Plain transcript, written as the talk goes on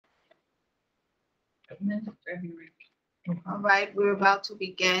All right, we're about to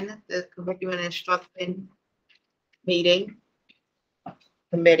begin the curriculum and instruction meeting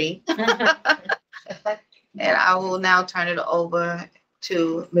committee. And I will now turn it over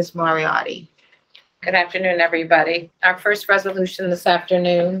to Ms. Moriarty. Good afternoon, everybody. Our first resolution this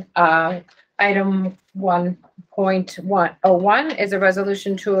afternoon, item 1.101 is a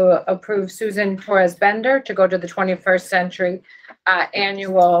resolution to approve Susan Torres Bender to go to the 21st Century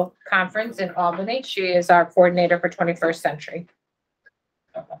Annual Conference in Albany. She is our coordinator for 21st Century.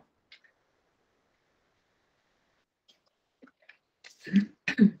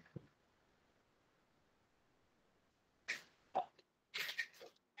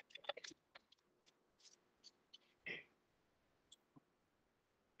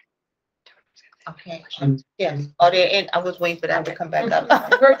 Okay. Yes. Are there any, I was waiting for that to come back up.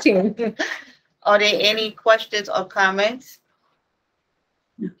 Routine. Are there any questions or comments?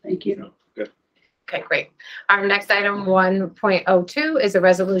 No, thank you. Okay, great. Our next item, 1.02, is a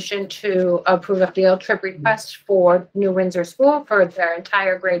resolution to approve a field trip request for New Windsor School for their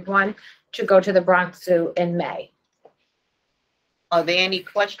entire grade 1 to go to the Bronx Zoo in May. Are there any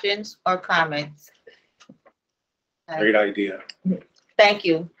questions or comments? Great idea. Thank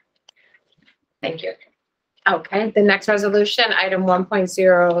you. Thank you. Okay, the next resolution, item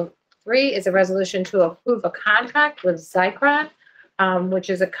 1.03, is a resolution to approve a contract with Zycron, which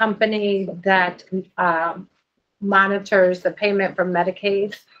is a company that monitors the payment for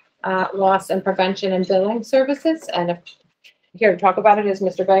Medicaid loss and prevention and billing services. And here to talk about it is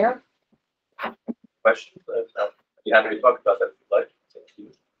Mr. Bayer. Questions? You happy to talk about that if you'd like. Thank you.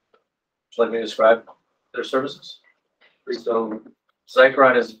 Would you like me to describe their services? So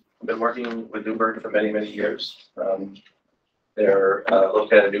Zycron has been working with Newburgh for many, many years. They're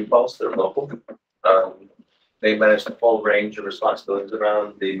located in New Paltz. They're local. They manage the full range of responsibilities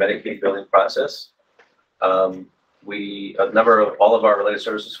around the Medicaid billing process. A number of all of our related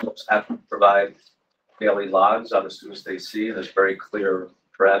services folks have to provide daily logs on the students they see, and there's very clear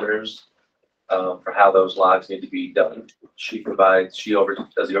parameters for how those logs need to be done. She does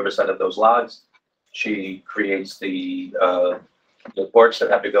the oversight of those logs. She creates the reports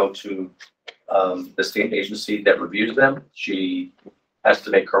that have to go to the state agency that reviews them. She has to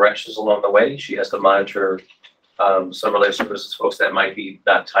make corrections along the way. She has to monitor some related services folks that might be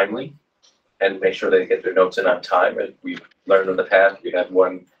not timely and make sure they get their notes in on time. And we've learned in the past, we had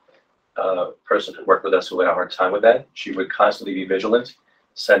one person who worked with us who had a hard time with that. She would constantly be vigilant,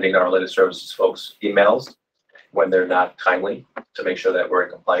 sending our related services folks emails when they're not timely to make sure that we're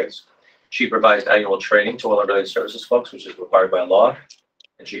in compliance. She provides annual training to all our related services folks, which is required by law.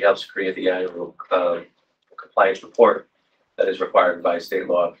 And she helps create the annual compliance report that is required by state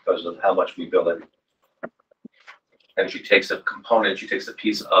law because of how much we bill in. And she takes a component, she takes a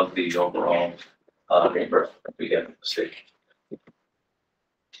piece of the overall reimbursement we get from the state.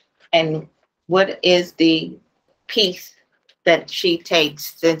 And what is the piece that she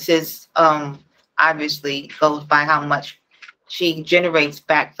takes, since it's obviously goes by how much she generates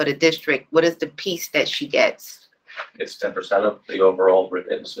back for the district? What is the piece that she gets? It's 10% of the overall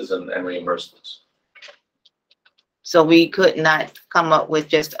remittances and reimbursements. So we could not come up with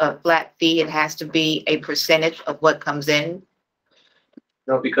just a flat fee. It has to be a percentage of what comes in.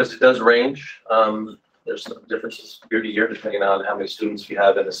 No, because it does range. There's some differences year to year depending on how many students you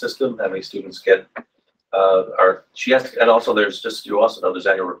have in the system, how many students get and also you also know there's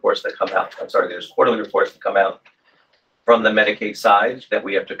annual reports that come out. There's quarterly reports that come out from the Medicaid side that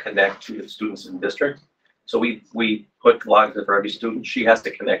we have to connect to the students in the district. So we put logs in for every student. She has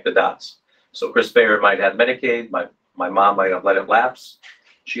to connect the dots. So Chris Bayer might have Medicaid. My mom might have let it lapse.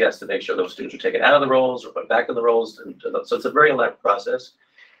 She has to make sure those students are taken out of the rolls or put back in the rolls. And so it's a very elaborate process.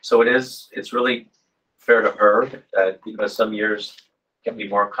 So it's really fair to her that because some years can be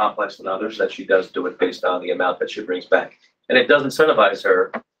more complex than others, that she does do it based on the amount that she brings back. And it does incentivize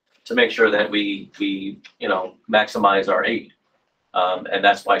her to make sure that we maximize our aid. And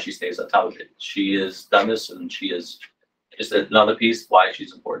that's why she stays on top of it. She has done this, and she is just another piece why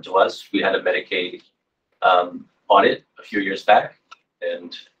she's important to us. We had a Medicaid audit a few years back,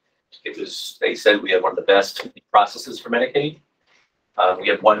 and they said we have one of the best processes for Medicaid. We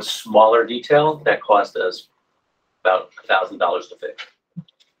have one smaller detail that cost us about $1,000 to fix.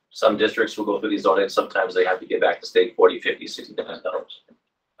 Some districts will go through these audits. Sometimes they have to give back the state $40, $50,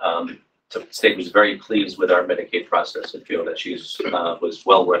 $60,000. So the state was very pleased with our Medicaid process and feel that she's was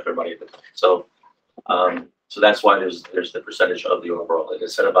well worth her money. So that's why there's the percentage of the overall. It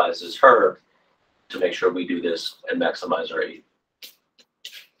incentivizes her to make sure we do this and maximize our aid.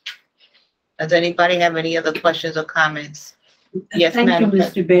 Does anybody have any other questions or comments? Yes, Thank you, Madam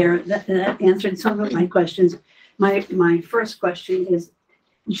Mr. Bear. That answered some of my questions. My first question is,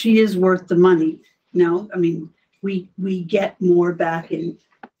 she is worth the money. No, I mean, we get more back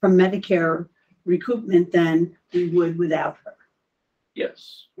from Medicare recoupment than we would without her.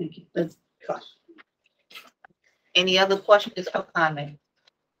 Yes. Thank you. That's fine. Any other questions or comments?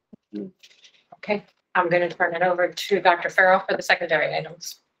 Okay, I'm gonna turn it over to Dr. Farrell for the secondary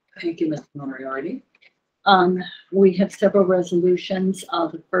items. Thank you, Ms. Moriarty. We have several resolutions.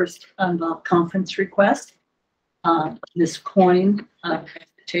 The first involved conference request. Ms. Coyne,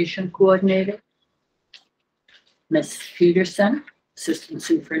 transportation coordinator. Ms. Peterson, assistant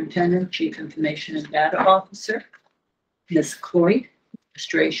superintendent, chief information and data officer. Ms. Cloyd,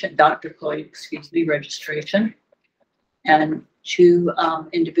 registration, Dr. Cloyd, excuse me, registration. And two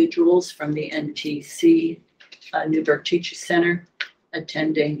individuals from the NTC Newburgh Teacher Center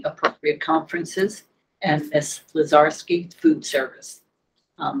attending appropriate conferences, and Ms. Lazarski, food service.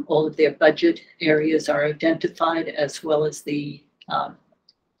 All of their budget areas are identified, as well as the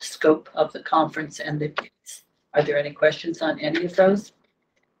scope of the conference and the dates. Are there any questions on any of those?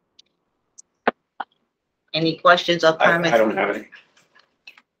 Any questions or I comments? don't have any.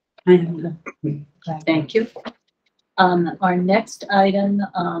 I don't know. Thank you. Our next item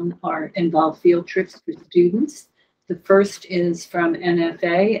involve field trips for students. The first is from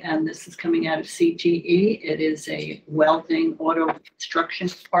NFA, and this is coming out of CTE. It is a welding auto construction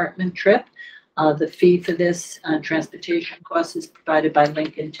department trip. The fee for this transportation cost is provided by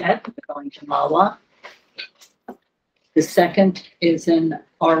Lincoln Tech, going to Mawa. The second is an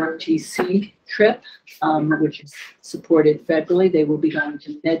ROTC trip, which is supported federally. They will be going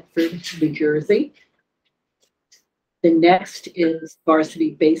to Medford, New Jersey. The next is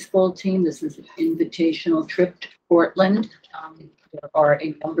varsity baseball team. This is an invitational trip to Portland. There are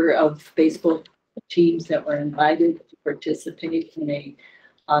a number of baseball teams that were invited to participate in a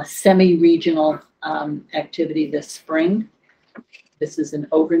semi-regional activity this spring. This is an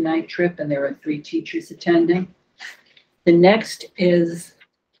overnight trip, and there are 3 teachers attending. The next is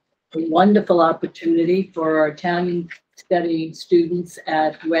a wonderful opportunity for our Italian studying students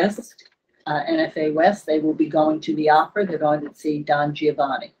at West. NFA West. They will be going to the opera. They're going to see Don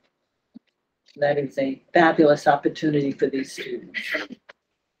Giovanni. That is a fabulous opportunity for these students.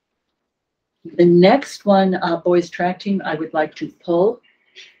 The next one, boys track team, I would like to pull.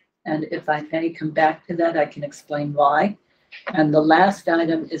 And if I may come back to that, I can explain why. And the last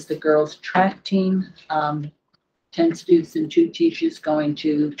item is the girls track team. 10 students and 2 teachers going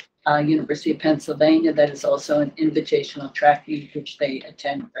to University of Pennsylvania. That is also an invitational track meet, which they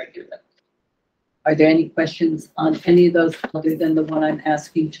attend regularly. Are there any questions on any of those other than the one I'm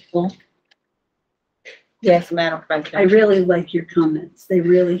asking to pull? Yes, Madam I President. really like your comments. They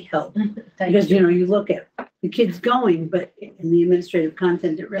really help. Thank Because, you. you look at the kids going, but in the administrative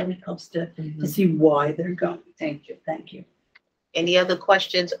content, it really helps to see why they're going. Thank you. Thank you. Any other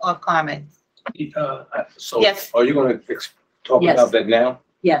questions or comments? So Yes. are you gonna talk Yes. about that now?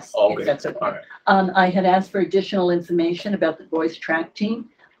 Yes, Okay. if that's okay. All right. I had asked for additional information about the boys track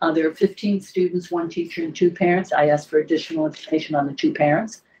team. There are 15 students, 1 teacher, and 2 parents. I asked for additional information on the 2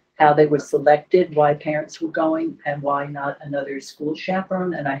 parents, how they were selected, why parents were going, and why not another school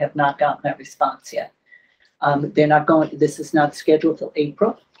chaperone, and I have not gotten that response yet. They're not going, this is not scheduled till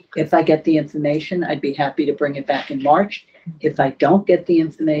April. If I get the information, I'd be happy to bring it back in March. If I don't get the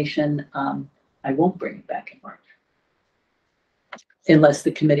information, I won't bring it back in March. Unless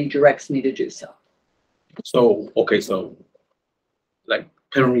the committee directs me to do so. So, okay, so like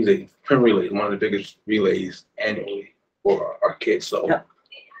Penn Relay, one of the biggest relays annually for our kids, so. Yep.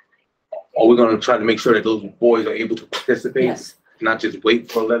 Are we gonna try to make sure that those boys are able to participate? Yes. Not just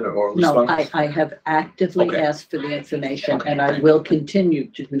wait for a letter or a No, response? I have actively Okay. asked for the information, and I will continue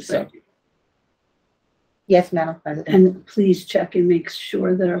to do so. Thank you. Yes, Madam President. And please check and make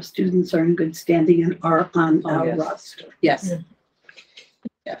sure that our students are in good standing and are on Oh, our yes. roster. Yes.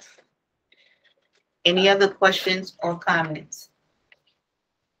 Yes. Any other questions or comments?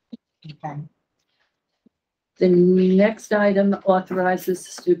 Okay. The next item authorizes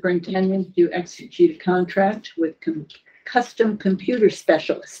the superintendent to execute a contract with Custom Computer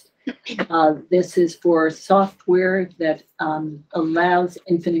Specialist. This is for software that allows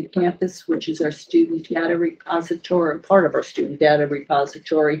Infinite Campus, which is our student data repository, part of our student data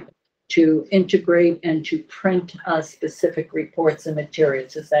repository, to integrate and to print specific reports and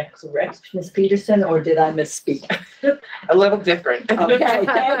materials. Is that correct, Ms. Peterson, or did I misspeak? A little different. Okay,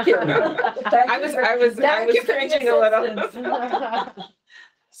 thank you. I was cringing a little.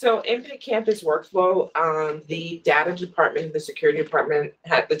 So Infinite Campus Workflow, the data department, the security department,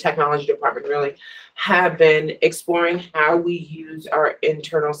 the technology department really have been exploring how we use our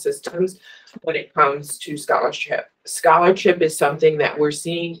internal systems when it comes to scholarship. Scholarship is something that we're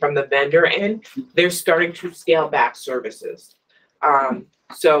seeing from the vendor end. They're starting to scale back services.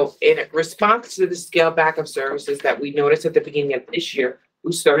 So in response to the scale back of services that we noticed at the beginning of this year,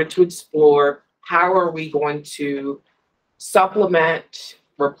 we started to explore how are we going to supplement,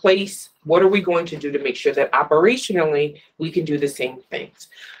 replace, what are we going to do to make sure that operationally we can do the same things.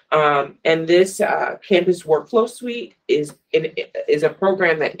 And this campus workflow suite is a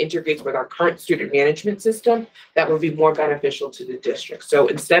program that integrates with our current student management system that would be more beneficial to the district. So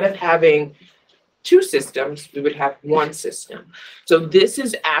instead of having two systems, we would have one system. So this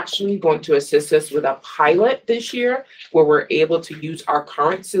is actually going to assist us with a pilot this year where we're able to use our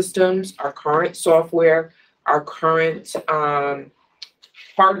current systems, our current software, our current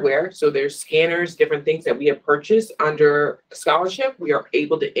hardware. So there's scanners, different things that we have purchased under scholarship. We are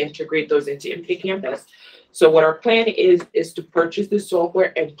able to integrate those into Infinite Campus. So what our plan is to purchase this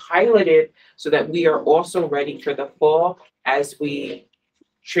software and pilot it so that we are also ready for the fall as we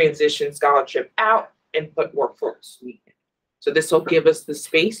transition scholarship out and put workforce suite in. So this will give us the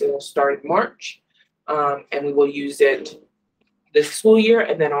space. It will start in March, and we will use it this school year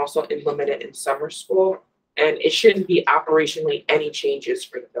and then also implement it in summer school. And it shouldn't be operationally any changes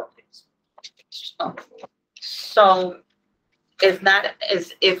for the buildings. So it's not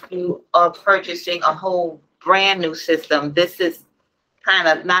as if you are purchasing a whole brand new system. This is kind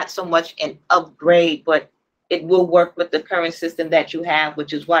of not so much an upgrade, but it will work with the current system that you have,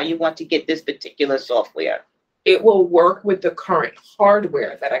 which is why you want to get this particular software. It will work with the current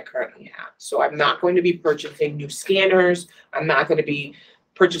hardware that I currently have. So I'm not going to be purchasing new scanners. I'm not going to be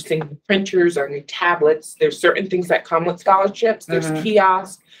purchasing printers or new tablets. There's certain things that come with scholarships. There's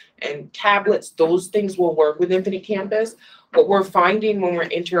kiosks and tablets. Those things will work with Infinite Campus. What we're finding when we're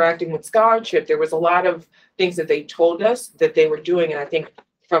interacting with scholarship, there was a lot of things that they told us that they were doing. And I think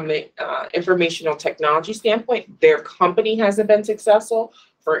from the informational technology standpoint, their company hasn't been successful.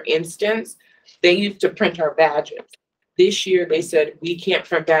 For instance, they used to print our badges. This year, they said, we can't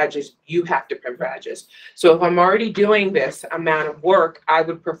print badges, you have to print badges. So if I'm already doing this amount of work, I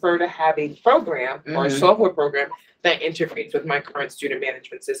would prefer to have a program or a software program that integrates with my current student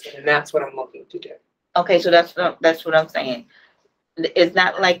management system. And that's what I'm looking to do. Okay, so that's what I'm saying. It's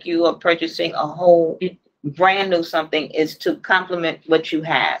not like you are purchasing a whole brand new something. Is to complement what you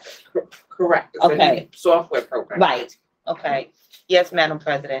have. Correct. It's a new Okay. software program. Right. Okay. Yes, Madam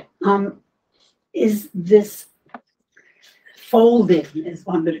President. Is this folded, is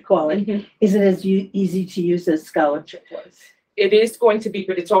what I'm going to call it, is it as easy to use as scholarship was? It is going to be,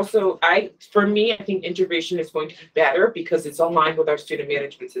 but it's also, for me, I think integration is going to be better because it's aligned with our student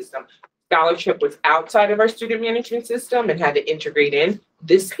management system. Scholarship was outside of our student management system and had to integrate in.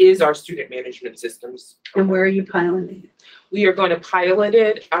 This is our student management systems. And where are you piloting it? We are going to pilot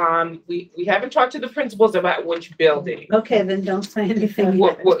it. We haven't talked to the principals about which building. Okay, then don't say anything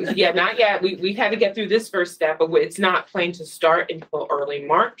yet. Yeah, not yet. We had to get through this first step, but it's not planned to start until early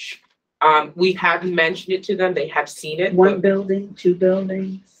March. We have mentioned it to them. They have seen it. One building, two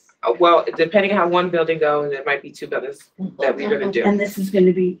buildings? Well, depending on how one building goes, it might be two buildings that we're going to do. And this is going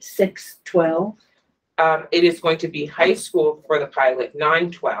to be 6-12? It is going to be high school for the pilot,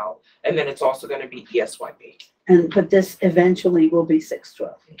 9-12, and then it's also going to be ESYP. But this eventually will be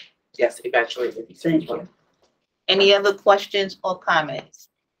 6-12. Yes, eventually it will be Thank 6-12. you. Any other questions or comments?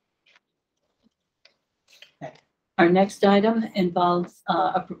 Our next item involves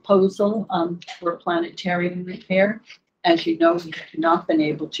a proposal for planetarium repair. As you know, we have not been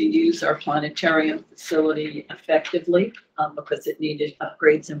able to use our planetarium facility effectively because it needed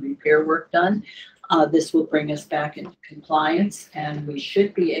upgrades and repair work done. This will bring us back into compliance, and we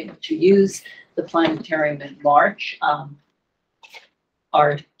should be able to use the planetarium in March.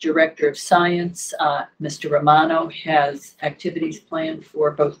 Our Director of Science, Mr. Romano, has activities planned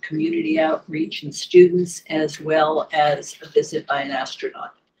for both community outreach and students, as well as a visit by an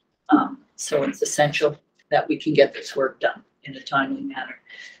astronaut. So it's essential that we can get this work done in a timely manner.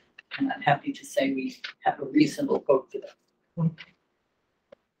 And I'm happy to say we have a reasonable quote for that.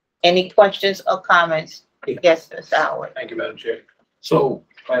 Any questions or comments? Yes, Mr. Howard. Thank you, Madam Chair. So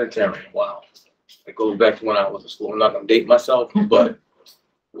planetarium, wow. It goes back to when I was in school. I'm not gonna date myself, but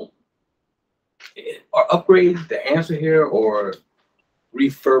are upgrades the answer here, or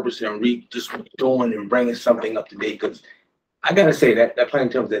refurbishing and just doing and bringing something up to date? Because I gotta say that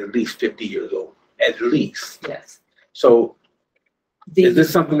planetarium is at least 50 years old, at least. Yes. So Is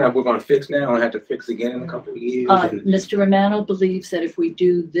this something that we're gonna fix now and have to fix again in a couple of years? Mr. Romano believes that if we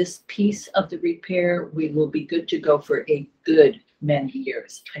do this piece of the repair, we will be good to go for a good many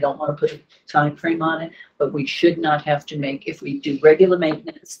years. I don't want to put a time frame on it, but we should not have to make, if we do regular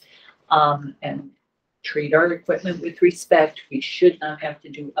maintenance, and treat our equipment with respect, we should not have to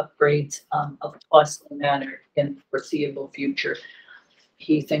do upgrades, of a costly manner in the foreseeable future.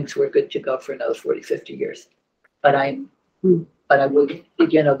 He thinks we're good to go for another 40, 50 years. But I would,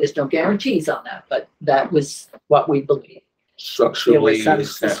 there's no guarantees on that, but that was what we believe. There were Structurally, some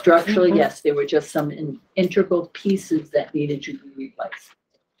is that- structurally, yes, there were just some integral pieces that needed to be replaced.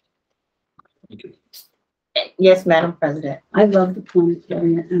 Yes, Madam President. I love the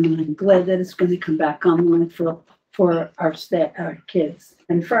planetarium, and I'm glad that it's going to come back online for our staff, our kids,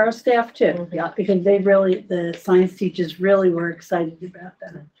 and for our staff too. Yeah, because the science teachers really were excited about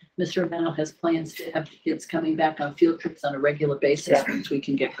that. Mr. Romano has plans to have the kids coming back on field trips on a regular basis once we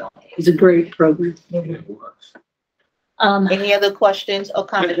can get going. It's a great program. It was. Any other questions or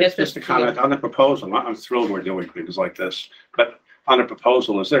comments? Just a comment on the proposal. I'm thrilled we're doing things like this, but on the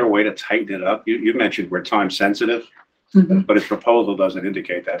proposal, is there a way to tighten it up? You mentioned we're time sensitive, but his proposal doesn't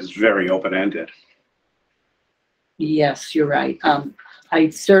indicate that. It's very open-ended. Yes, you're right. I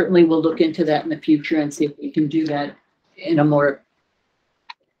certainly will look into that in the future and see if we can do that in a more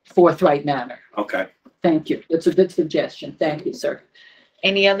forthright manner. Okay. Thank you. It's a good suggestion. Thank you, sir.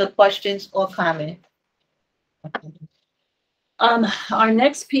 Any other questions or comments? Our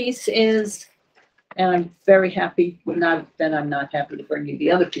next piece is, and I'm very happy, I'm not happy to bring you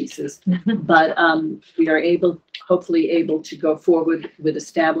the other pieces, but we are hopefully able to go forward with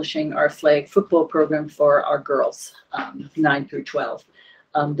establishing our flag football program for our girls, 9 through 12.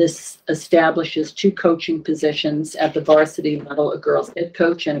 This establishes 2 coaching positions at the varsity level, a girls head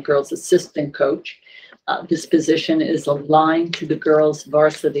coach and a girls assistant coach. This position is aligned to the girls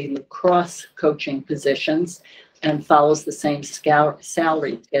varsity lacrosse coaching positions and follows the same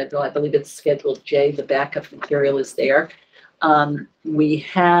salary schedule. I believe it's Schedule J. The backup material is there. We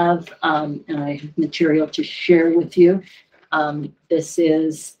have, and I have material to share with you. This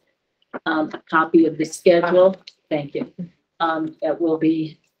is a copy of the schedule. Thank you. That will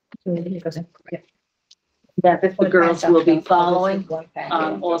be, that the girls will be following.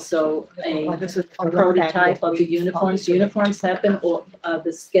 Also a prototype of the uniforms. Uniforms have been,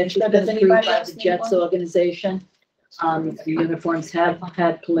 the schedule has been approved by the Jets organization. The uniforms have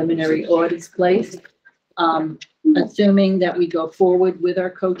had preliminary audits placed. Assuming that we go forward with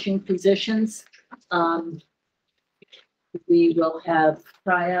our coaching positions, we will have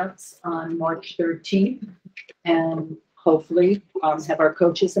tryouts on March 13th and hopefully have our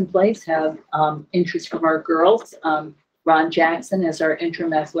coaches in place, have interest from our girls. Ron Jackson, as our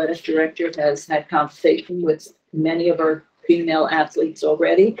interim athletic director, has had conversation with many of our female athletes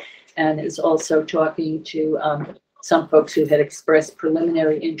already and is also talking to some folks who had expressed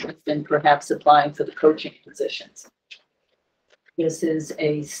preliminary interest in perhaps applying for the coaching positions. This is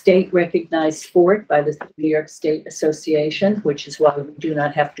a state-recognized sport by the New York State Association, which is why we do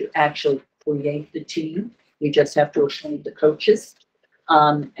not have to actually create the team. We just have to appoint the coaches.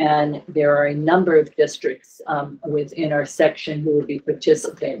 And there are a number of districts within our section who will be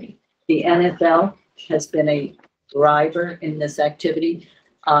participating. The NFL has been a driver in this activity.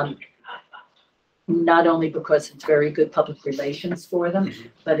 Not only because it's very good public relations for them,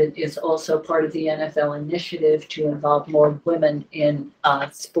 but it is also part of the NFL initiative to involve more women in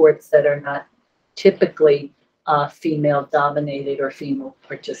sports that are not typically female dominated or female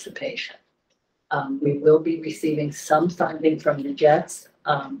participation. We will be receiving some funding from the Jets,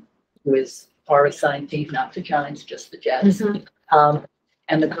 who is our assigned team, not the Giants, just the Jets.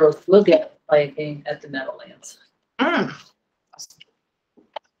 And the girls will get to play a game at the Meadowlands.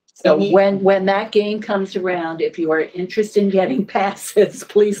 So when that game comes around, if you are interested in getting passes,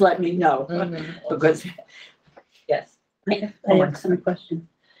 please let me know. Because, yes. I have some questions.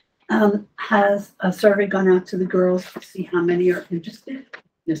 Has a survey gone out to the girls to see how many are interested?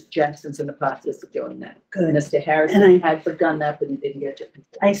 Ms. Jackson's in the process of doing that. Good. Mr. Harrison And had begun that, but he didn't get to.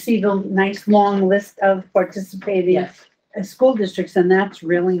 I see the nice long list of participating Yes. school districts, and that's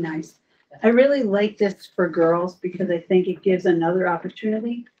really nice. I really like this for girls because I think it gives another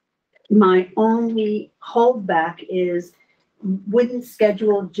opportunity. My only holdback is, wouldn't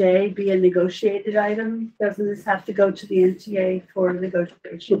Schedule J be a negotiated item? Doesn't this have to go to the NTA for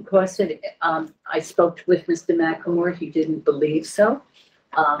negotiation? Of course, I spoke with Mr. McLemore. He didn't believe so.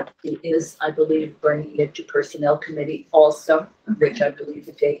 He is, I believe, bringing it to Personnel Committee also, which I believe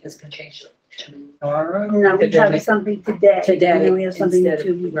the date has been changed tomorrow. No, we have something today. Today, And then we have something in instead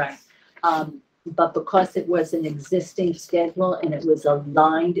 2 of, weeks. right. But because it was an existing schedule and it was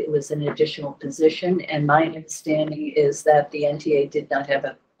aligned, it was an additional position. And my understanding is that the NTA did not have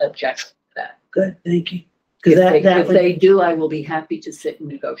an objection to that. Good, thank you. If Because that if would, they do, I will be happy to sit and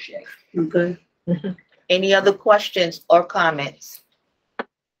negotiate. good. Any other questions or comments?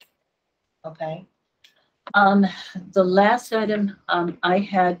 Okay, The last item, I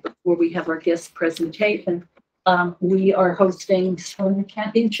had before we have our guest presentation, we are hosting swimming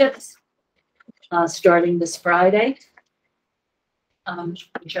championships, starting this Friday.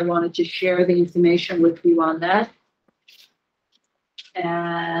 Which I wanted to share the information with you on that.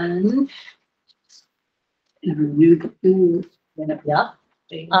 And, yeah.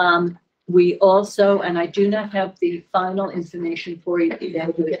 We also, and I do not have the final information for you today,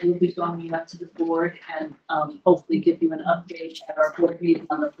 but it will be going out to the board and hopefully give you an update at our board meeting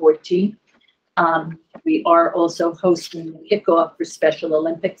on the 14th. We are also hosting the kickoff for Special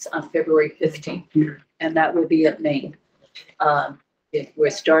Olympics on February 15th, and that will be at Maine. We're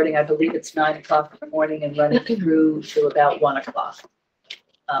starting, I believe it's 9 o'clock in the morning and running through to about 1 o'clock.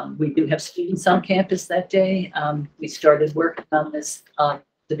 We do have students on campus that day. We started working on this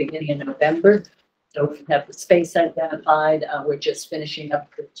the beginning of November. So we have the space identified. We're just finishing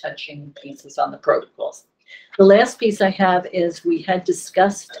up the touching pieces on the protocols. The last piece I have is we had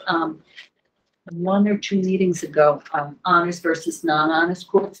discussed 1 or 2 meetings ago, honors versus non-honors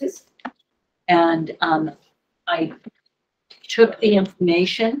courses. And I took the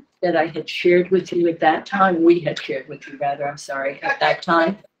information that I had shared with you at that time, we had shared with you rather, I'm sorry, at that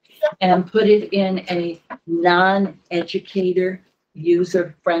time, and put it in a non-educator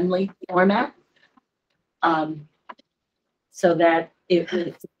user-friendly format, so that it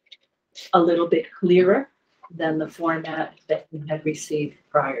was a little bit clearer than the format that we had received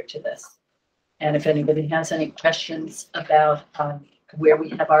prior to this. And if anybody has any questions about where we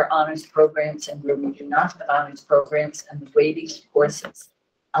have our honors programs and where we do not have honors programs and the weighting courses,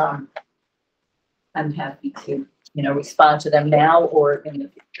 I'm happy to, respond to them now or in the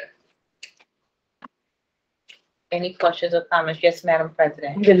future. any questions or comments? Yes, Madam I'm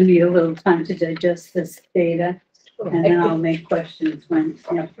President. gonna need a little time to digest this data, and then I'll make questions when,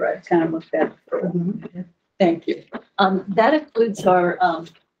 after I've kind of looked at it. Thank you. That includes our,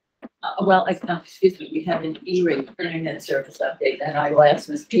 excuse me, we have an E-rate internet service update, and I will ask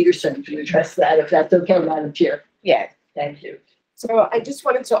Ms. Peterson to address that, if that's okay, Madam Chair. Yes. Thank you. So I just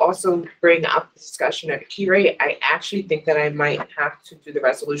wanted to also bring up the discussion of key rate. I actually think that I might have to do the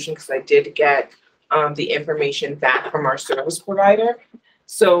resolution because I did get the information back from our service provider.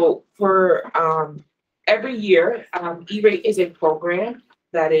 So for every year, E-rate is a program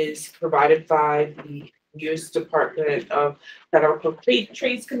that is provided by the U.S. Department of Federal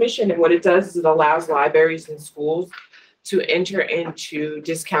Trades Commission. And what it does is it allows libraries and schools to enter into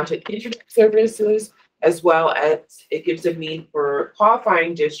discounted internet services, as well as it gives a means for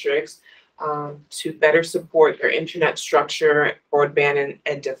qualifying districts to better support their internet structure, broadband,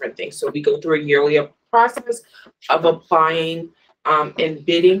 and different things. So we go through a yearly process of applying and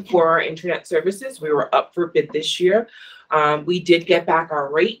bidding for our internet services. We were up for bid this year. We did get back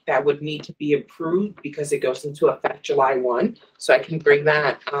our rate that would need to be approved because it goes into effect July 1. So I can bring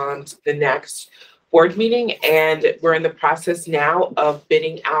that to the next board meeting. And we're in the process now of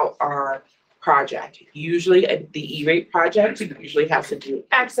bidding out our project. Usually the E-rate project usually has to do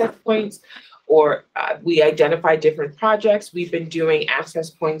access points, or we identify different projects. We've been doing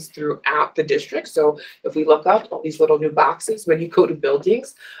access points throughout the district. So if we look up all these little new boxes when you go to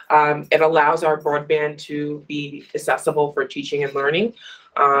buildings, it allows our broadband to be accessible for teaching and learning.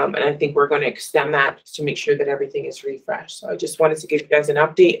 And I think we're going to extend that to make sure that everything is refreshed. So I just wanted to give you guys an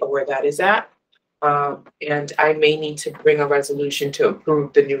update of where that is at. And I may need to bring a resolution to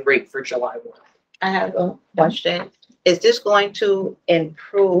approve the new rate for July 1. I have a question. Is this going to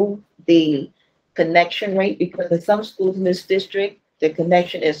improve the connection rate? Because in some schools in this district, the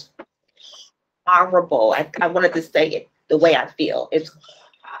connection is horrible. I wanted to say it the way I feel. It's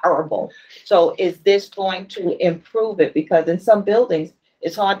horrible. So is this going to improve it? Because in some buildings,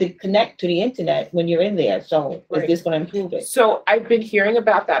 it's hard to connect to the internet when you're in there. So is this going to improve it? So I've been hearing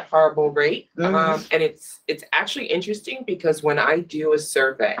about that horrible rate. And it's actually interesting because when I do a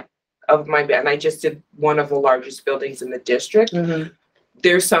survey of and I just did one of the largest buildings in the district,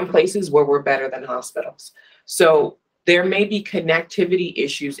 there's some places where we're better than hospitals. So there may be connectivity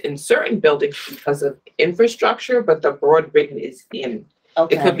issues in certain buildings because of infrastructure, but the broadband is in.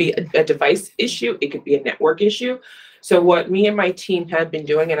 Okay. It could be a device issue. It could be a network issue. So what me and my team have been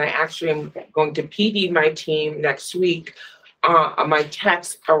doing, and I actually am going to PD my team next week, my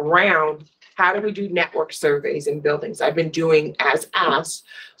text around how do we do network surveys in buildings? I've been doing as asked.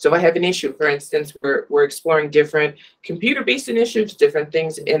 So if I have an issue, for instance, we're exploring different computer-based initiatives, different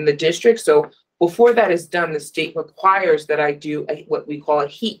things in the district. So before that is done, the state requires that I do what we call a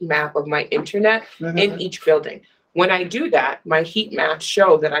heat map of my internet in each building. When I do that, my heat maps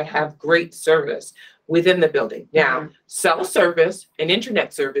show that I have great service within the building. Now, cell service and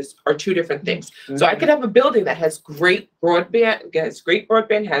internet service are two different things. So I could have a building that has great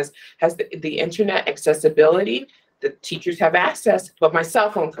broadband, has the internet accessibility, the teachers have access, but my cell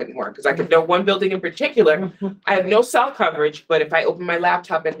phone couldn't work. Because I could know one building in particular, I have no cell coverage, but if I open my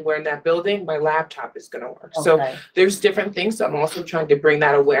laptop anywhere in that building, my laptop is gonna work. So there's different things. So I'm also trying to bring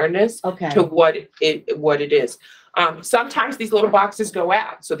that awareness to what it is. Sometimes these little boxes go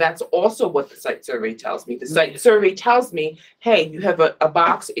out. So that's also what the site survey tells me. The site survey tells me, hey, you have a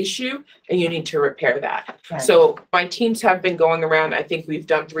box issue and you need to repair that. So my teams have been going around. I think we've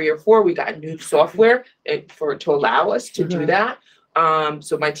done 3 or 4. We got new software to allow us to do that.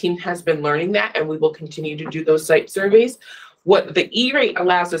 So my team has been learning that, and we will continue to do those site surveys. What the E-rate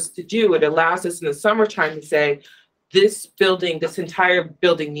allows us to do, it allows us in the summertime to say, this building, this entire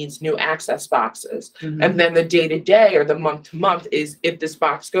building needs new access boxes. And then the day-to-day or the month-to-month is, if this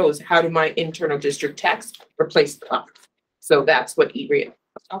box goes, how do my internal district techs replace the box? So that's what E-rate.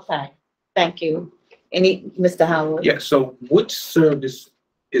 Okay, thank you. Mr. Howard? Yeah, so which service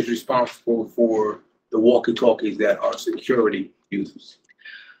is responsible for the walkie-talkies that our security uses?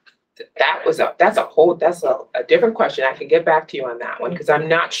 That's a different question. I can get back to you on that one, because I'm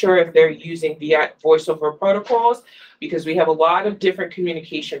not sure if they're using via voice over protocols, because we have a lot of different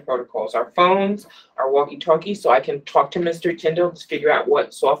communication protocols, our phones, our walkie-talkies. So I can talk to Mr. Tyndall to figure out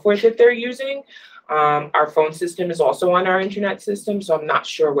what software that they're using. Our phone system is also on our internet system, so I'm not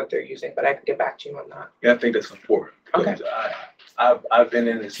sure what they're using, but I can get back to you on that. Yeah, I think that's important. Okay. I've been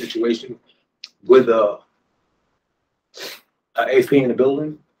in a situation with a AP in the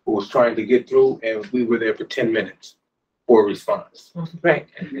building who was trying to get through, and we were there for 10 minutes for a response. Right.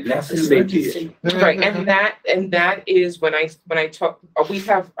 And that's a safety issue. Right, and that is when I talk, we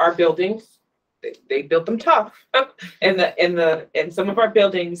have our buildings, they built them tough. And some of our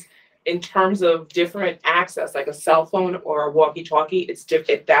buildings, in terms of different access, like a cell phone or a walkie-talkie, it's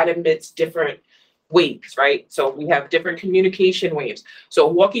different, that emits different waves, right? So we have different communication waves. So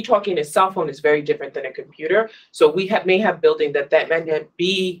a walkie-talkie and a cell phone is very different than a computer. So we may have building that may not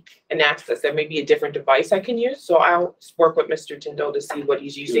be an access, that may be a different device I can use. So I'll work with Mr. Tyndall to see what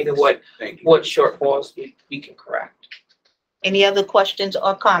he's using and what shortfalls we can correct. Any other questions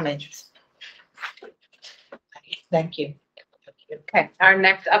or comments? Thank you. Okay, our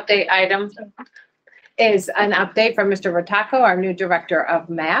next update item is an update from Mr. Rotako, our new director of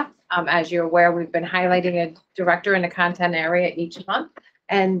math. As you're aware, we've been highlighting a director in a content area each month.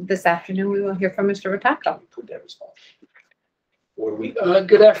 And this afternoon, we will hear from Mr. Rotako.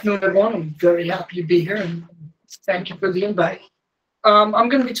 Good afternoon, everyone. I'm very happy to be here, and thank you for the invite. I'm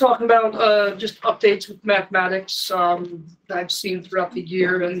going to be talking about just updates with mathematics that I've seen throughout the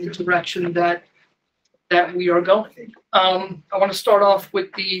year and the direction that we are going. I want to start off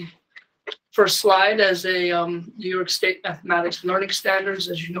with the first slide as a New York State mathematics learning standards.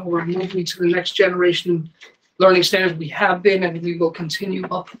 As you know, we're moving to the next generation learning standards. We have been, and we will continue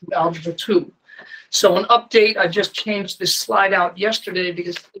up through Algebra 2. So an update, I just changed this slide out yesterday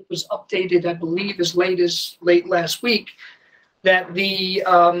because it was updated, I believe, as late last week, that the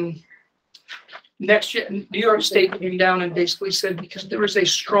New York State came down and basically said, because there is a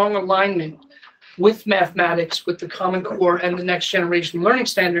strong alignment with mathematics, with the Common Core and the next generation learning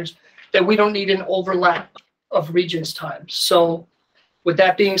standards, that we don't need an overlap of Regents time. So with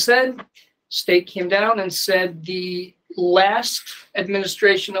that being said, state came down and said the last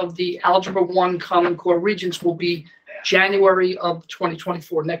administration of the Algebra 1 Common Core Regents will be January of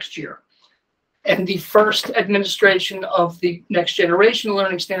 2024, next year. And the first administration of the next generation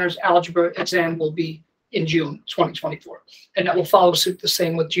learning standards algebra exam will be in June 2024. And that will follow suit the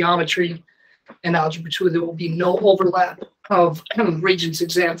same with geometry and Algebra 2. There will be no overlap of Regents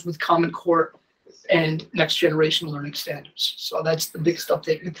exams with Common Core and next generation learning standards. So that's the biggest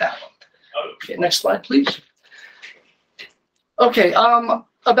update with that one. Okay, next slide, please. Okay,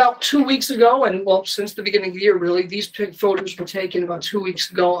 about 2 weeks ago, and well, since the beginning of the year, really, these photos were taken about 2 weeks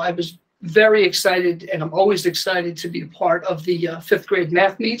ago. I was very excited, and I'm always excited to be a part of the 5th grade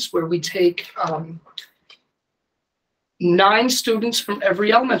math meets, where we take 9 students from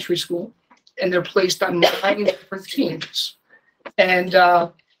every elementary school, and they're placed on 9 different teams. And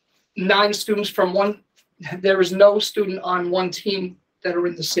 9 students from one, there is no student on one team that are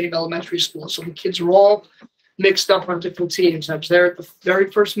in the same elementary school. So the kids are all mixed up on different teams. I was there at the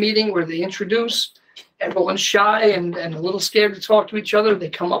very first meeting where they introduce. Everyone's shy and a little scared to talk to each other. They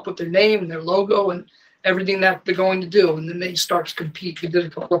come up with their name and their logo and everything that they're going to do, and then they start to compete. We did a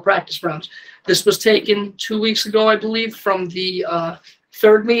couple of practice rounds. This was taken 2 weeks ago, I believe, from the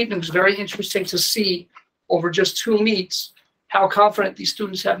third meet, and it was very interesting to see over just 2 meets how confident these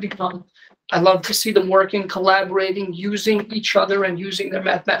students have become. I love to see them working, collaborating, using each other and using their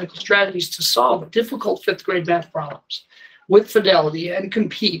mathematical strategies to solve difficult 5th grade math problems with fidelity and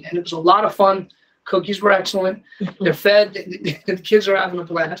compete. And it was a lot of fun. Cookies were excellent. They're fed. The kids are having a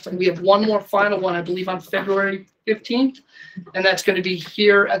blast. And we have one more final one, I believe, on February 15th. And that's going to be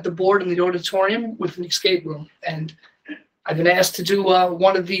here at the board in the auditorium with an escape room. And I've been asked to do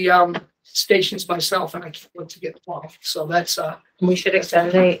one of the stations myself, and I can't wait to get involved. So that's We should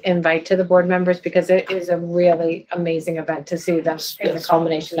extend the invite to the board members because it is a really amazing event to see them in the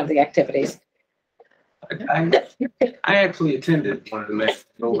culmination of the activities. I actually attended one of the matches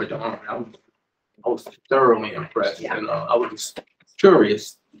over at the Army. I was thoroughly impressed, and I was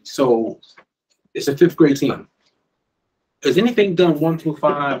curious. So it's a 5th grade team. Is anything done 1 through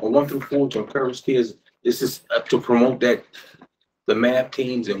 5 or 1 through 4 to encourage kids? This is to promote that the math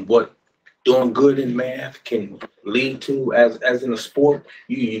teams and what doing good in math can lead to as in a sport.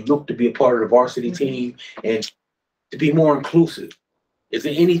 You look to be a part of the varsity team and to be more inclusive. Is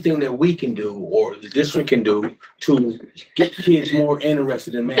there anything that we can do or the district can do to get kids more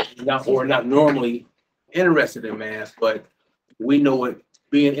interested in math? Not normally interested in math, but we know what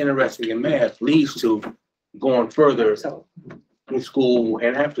being interested in math leads to going further in school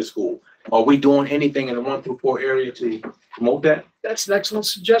and after school. Are we doing anything in the 1 through 4 area to promote that? That's an excellent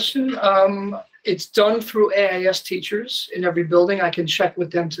suggestion. It's done through AIS teachers in every building. I can check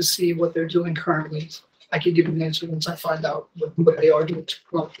with them to see what they're doing currently. I can give you an answer once I find out what they are doing to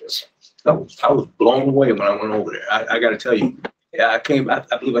promote this. I was blown away when I went over there. I got to tell you, I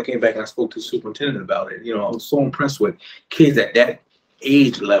believe I came back and I spoke to the superintendent about it. You know, I was so impressed with kids at that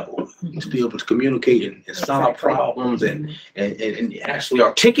age level to be able to communicate and solve problems and actually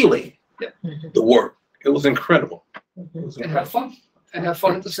articulate the work. It was incredible. And have fun. And have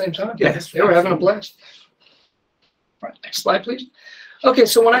fun at the same time. Yes. They were having a blast. Right, next slide, please. Okay,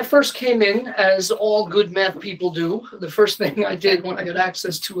 so when I first came in, as all good math people do, the first thing I did when I got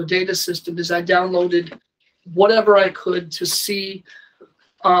access to a data system is I downloaded whatever I could to see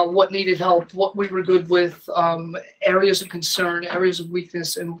what needed help, what we were good with, areas of concern, areas of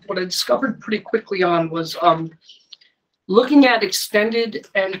weakness. And what I discovered pretty quickly on was looking at extended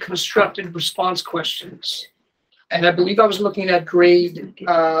and constructed response questions. And I believe I was looking at grade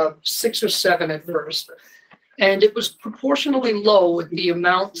 6 or 7 at first. And it was proportionally low with the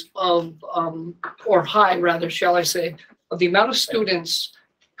amount of, or high rather, shall I say, of the amount of students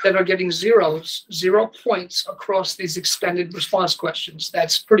that are getting 0 points across these extended response questions.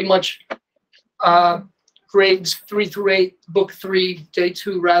 That's pretty much grades 3 through 8, book 3, day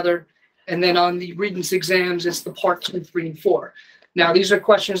 2 rather. And then on the Regents exams, it's the part 2, 3, and 4. Now, these are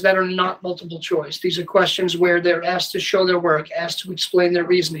questions that are not multiple choice. These are questions where they're asked to show their work, asked to explain their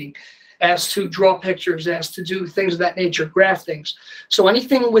reasoning, asked to draw pictures, asked to do things of that nature, graph things. So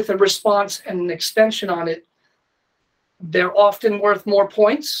anything with a response and an extension on it, they're often worth more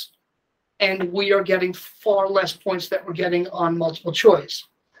points, and we are getting far less points that we're getting on multiple choice.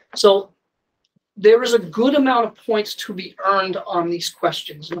 So there is a good amount of points to be earned on these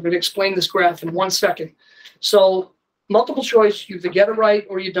questions. I'm going to explain this graph in 1 second. So multiple choice, you either get it right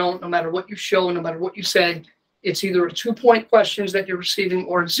or you don't, no matter what you show, no matter what you say. It's either a 2-point questions that you're receiving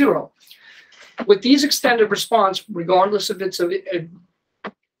or 0. With these extended response, regardless if it's a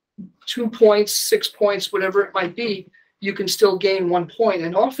 2 points, 6 points, whatever it might be, you can still gain 1 point.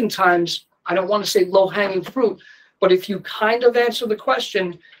 And oftentimes, I don't want to say low-hanging fruit, but if you kind of answer the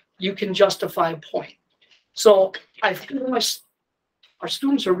question, you can justify a point. So I feel like our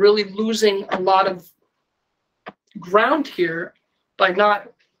students are really losing a lot of ground here by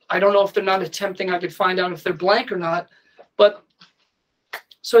not, I don't know if they're not attempting, I could find out if they're blank or not, but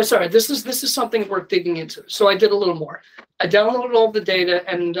so sorry, this is something worth digging into. So I did a little more. I downloaded all the data,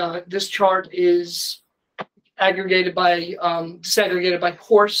 and this chart is aggregated by, disaggregated by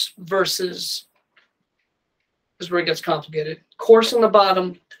course versus, this is where it gets complicated. Course on the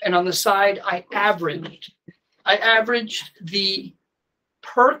bottom, and on the side, I averaged the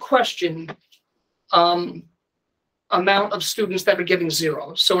per question amount of students that are getting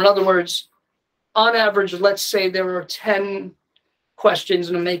 0. So in other words, on average, let's say there are 10 questions,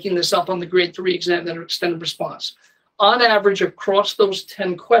 and I'm making this up on the grade 3 exam that are extended response. On average, across those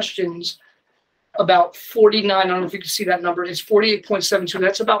 10 questions, about 49, I don't know if you can see that number, it's 48.72.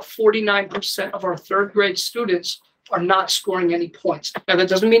 That's about 49% of our third grade students are not scoring any points. Now, that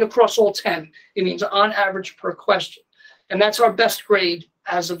doesn't mean across all 10. It means on average per question. And that's our best grade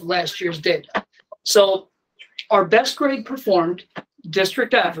as of last year's data. So our best grade performed,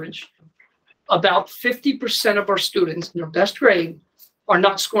 district average, about 50% of our students in their best grade are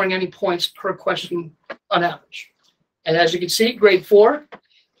not scoring any points per question on average. And as you can see, grade 4,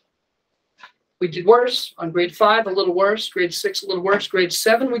 we did worse. On grade 5, a little worse. Grade 6, a little worse. Grade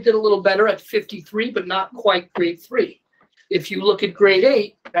 7, we did a little better at 53, but not quite grade 3. If you look at grade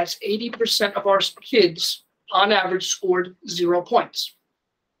 8, that's 80% of our kids on average scored 0 points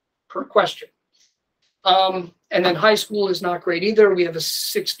per question. And then high school is not great either. We have a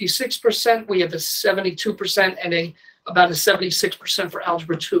 66%, we have a 72%, and about a 76% for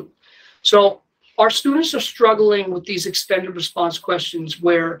Algebra 2. So our students are struggling with these extended response questions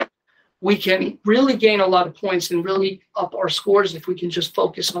where we can really gain a lot of points and really up our scores if we can just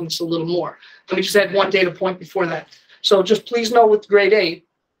focus on this a little more. Let me just add one data point before that. So just please know with grade 8,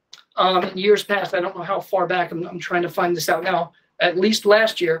 in years past, I don't know how far back, I'm trying to find this out now, at least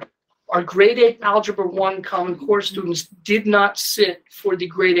last year, our grade 8 Algebra 1 Common Core students did not sit for the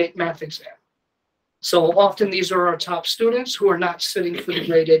grade 8 math exam. So often these are our top students who are not sitting for the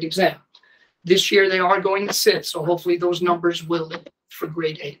grade 8 exam. This year they are going to sit, so hopefully those numbers will for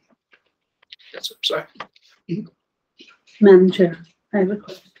grade 8. That's it, sorry. Madam Chair, I have a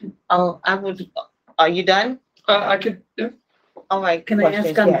question. Oh, are you done? I could, yeah. All right. Can I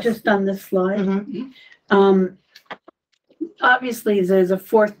ask on, just on this slide? Mhm. Obviously, there's a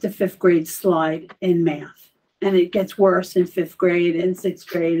 4th to 5th grade slide in math, and it gets worse in 5th grade and 6th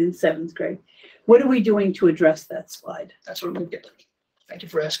grade and 7th grade. What are we doing to address that slide? That's what I'm gonna get. Thank you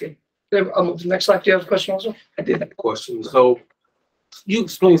for asking. I'll move to the next slide. Do you have a question also? I did have a question. So you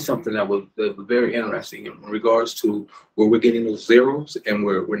explained something that was very interesting in regards to where we're getting those zeros and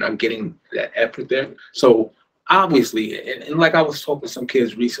where we're not getting that effort there. So obviously, and like I was talking to some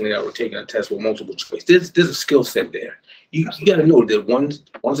kids recently that were taking a test with multiple choice, there's a skill set there. You got to know that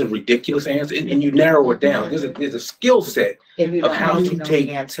one's a ridiculous answer, and you narrow it down. There's a skill set of how to take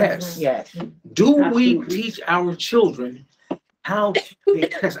tests. Yes. Do we Absolutely. teach our children how to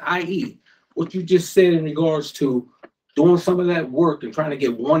take tests, i.e., what you just said in regards to doing some of that work and trying to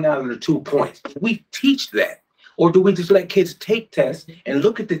get 1 out of the 2 points? Do we teach that? Or do we just let kids take tests and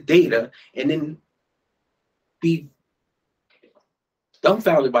look at the data and then be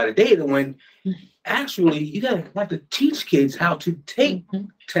dumbfounded by the data when actually you gotta have to teach kids how to take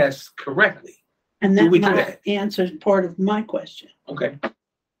tests correctly? And Do we do that that? answers part of my question. Okay.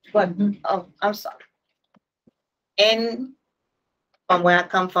 But, oh, I'm sorry. From where I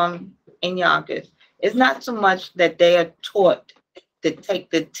come from in Yonkers, it's not so much that they are taught to take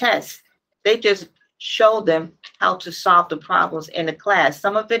the test. They just show them how to solve the problems in the class.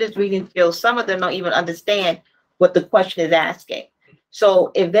 Some of it is reading skills. Some of them don't even understand what the question is asking.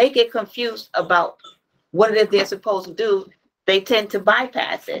 So if they get confused about what it is they're supposed to do, they tend to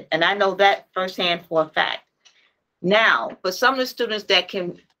bypass it. And I know that firsthand for a fact. Now, for some of the students that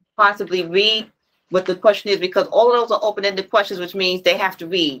can possibly read what the question is, because all of those are open-ended questions, which means they have to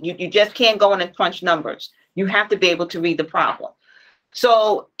read. You just can't go in and crunch numbers. You have to be able to read the problem.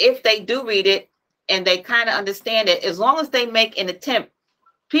 So if they do read it and they kind of understand it, as long as they make an attempt,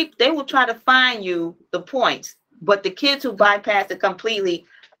 they will try to find you the points. But the kids who bypass it completely,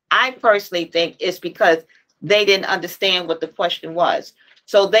 I personally think it's because they didn't understand what the question was.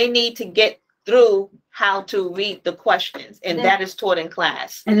 So they need to get through how to read the questions, and that is taught in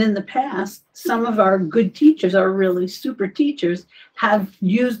class. And in the past, some of our good teachers, our really super teachers, have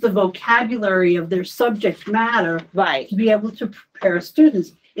used the vocabulary of their subject matter Right, to be able to prepare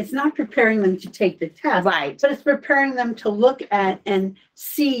students. It's not preparing them to take the test, right. but it's preparing them to look at and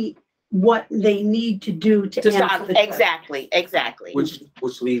see what they need to do to answer the test. Exactly.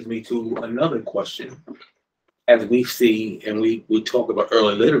 Which leads me to another question. As we see, and we talk about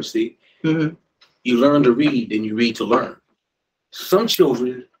early literacy, you learn to read and you read to learn. Some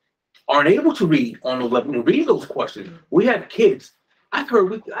children aren't able to read on the level and read those questions. We have kids. I've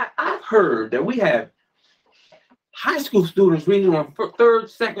heard that we have high school students reading on 3rd,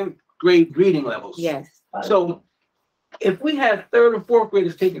 2nd grade reading levels. Yes. So if we have 3rd and 4th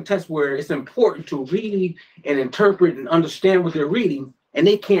graders taking tests where it's important to read and interpret and understand what they're reading, and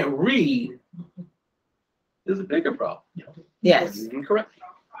they can't read, there's a bigger problem. Yes, Correct.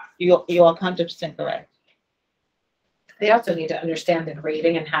 you're 100% correct. They also need to understand the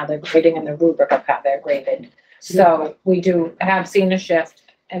grading and how they're grading and the rubric of how they're graded. So we do have seen a shift,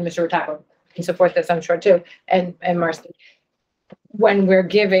 and Mr. Rotako can support this, I'm sure too, and Marcy. when we're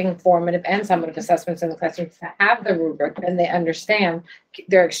giving formative and summative assessments in the classroom to have the rubric and they understand,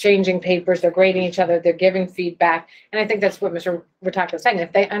 they're exchanging papers, they're grading each other, they're giving feedback. And I think that's what Mr. Wataka was saying.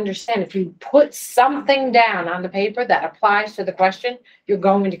 If they understand, if you put something down on the paper that applies to the question, you're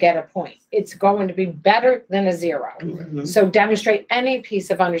going to get a point. It's going to be better than a 0. So demonstrate any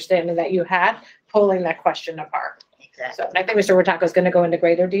piece of understanding that you had pulling that question apart. So and I think Mr. Wataka is going to go into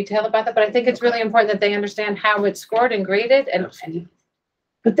greater detail about that, but I think it's really important that they understand how it's scored and graded and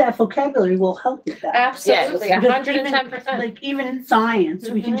But that vocabulary will help with that. absolutely, Because 110%. Like even in science,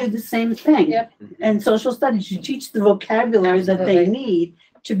 we can do the same thing. Yep. And social studies, you teach the vocabulary that they Absolutely. need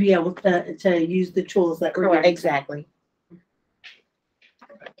to be able to use the tools that we're Correct. giving. Exactly.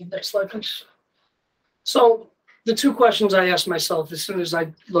 Next slide, please. So the two questions I asked myself as soon as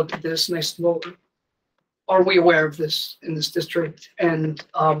I looked at this, and I said, well, are we aware of this in this district? And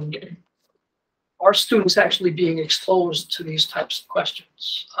are students actually being exposed to these types of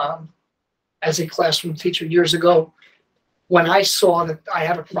questions? As a classroom teacher years ago, when I saw that I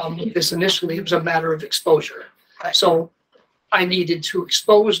had a problem with this initially, it was a matter of exposure. So I needed to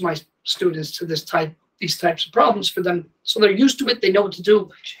expose my students to these types of problems for them, so they're used to it, they know what to do.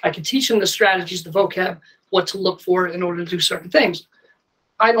 I can teach them the strategies, the vocab, what to look for in order to do certain things.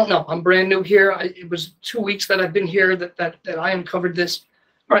 I don't know, I'm brand new here. It was 2 weeks that I've been here that I uncovered this.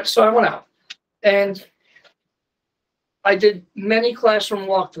 All right, so I went out and I did many classroom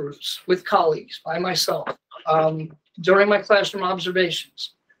walkthroughs with colleagues, by myself, during my classroom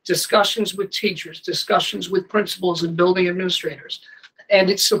observations, discussions with teachers, discussions with principals and building administrators. And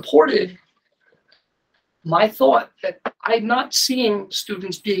it supported my thought that I'm not seeing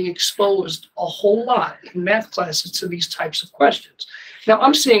students being exposed a whole lot in math classes to these types of questions. Now,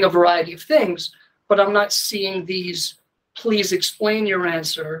 I'm seeing a variety of things, but I'm not seeing these please explain your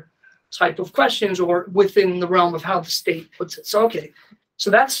answer type of questions or within the realm of how the state puts it. So, okay, so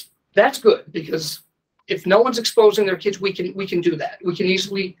that's good, because if no one's exposing their kids, we can do that. We can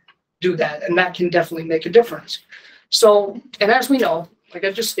easily do that, and that can definitely make a difference. So, and as we know, like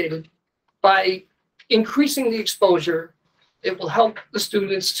I just stated, by increasing the exposure, it will help the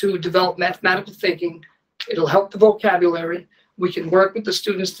students to develop mathematical thinking. It'll help the vocabulary. We can work with the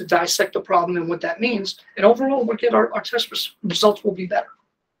students to dissect the problem and what that means. And overall, we'll get our test results will be better.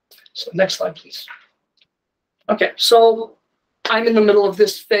 So next slide, please. Okay, so I'm in the middle of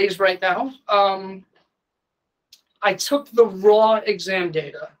this phase right now. I took the raw exam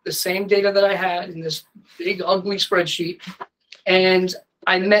data, the same data that I had in this big, ugly spreadsheet, and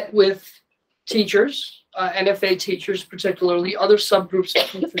I met with teachers, NFA teachers particularly, other subgroups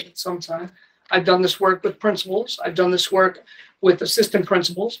at some time. I've done this work with principals. I've done this work with assistant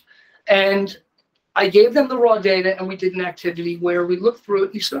principals. And I gave them the raw data, and we did an activity where we looked through it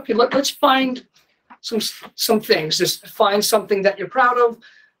and we said, okay, let's find some things. Just find something that you're proud of,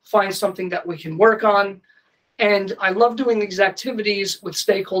 find something that we can work on. And I love doing these activities with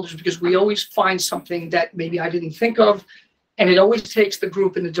stakeholders because we always find something that maybe I didn't think of. And it always takes the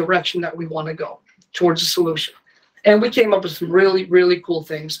group in the direction that we want to go towards a solution. And we came up with some really, really cool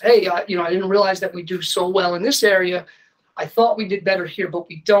things. Hey, I didn't realize that we do so well in this area. I thought we did better here, but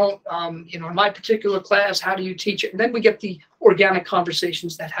we don't. In my particular class, how do you teach it? And then we get the organic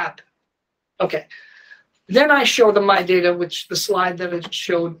conversations that happen. Okay. Then I show them my data, which the slide that I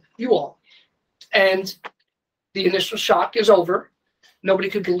showed you all. And the initial shock is over. Nobody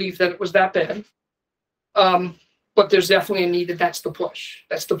could believe that it was that bad. But there's definitely a need, and that's the push.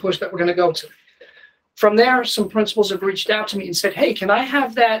 That's the push that we're going to go to. From there, some principals have reached out to me and said, hey, can I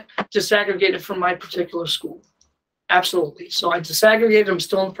have that disaggregated from my particular school? Absolutely. So I disaggregated. I'm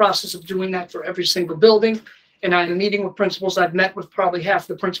still in the process of doing that for every single building. And I'm meeting with principals. I've met with probably half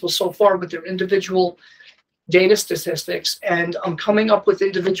the principals so far with their individual data statistics. And I'm coming up with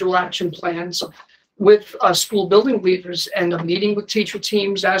individual action plans with school building leaders. And I'm meeting with teacher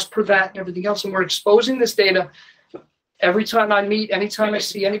teams as per that and everything else. And we're exposing this data. Every time I meet, anytime I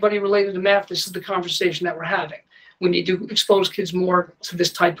see anybody related to math, this is the conversation that we're having. We need to expose kids more to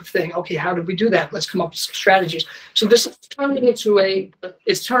this type of thing. Okay, how did we do that? Let's come up with some strategies. So this is turning into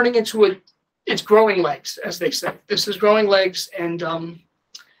it's growing legs, as they say. This is growing legs, and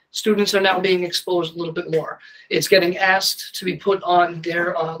students are now being exposed a little bit more. It's getting asked to be put on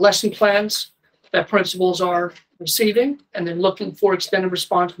their lesson plans that principals are receiving, and they're looking for extended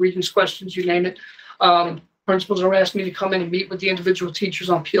response, readings, questions, you name it. Principals are asking me to come in and meet with the individual teachers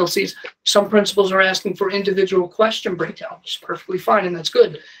on PLCs. Some principals are asking for individual question breakdown, which is perfectly fine, and that's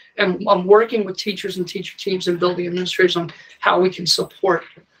good. And I'm working with teachers and teacher teams and building administrators on how we can support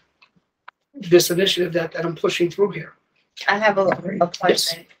this initiative that I'm pushing through here. I have a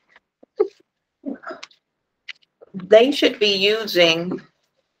question. they should be using,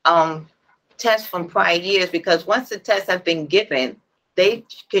 tests from prior years, because once the tests have been given, they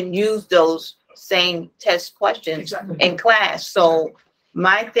can use those same test questions Exactly. in class. So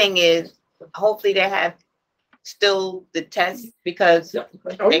my thing is, hopefully they have still the tests, because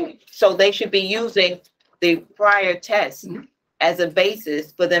so they should be using the prior tests Mhm. as a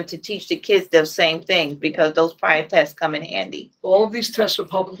basis for them to teach the kids those same things, because those prior tests come in handy. All of these tests are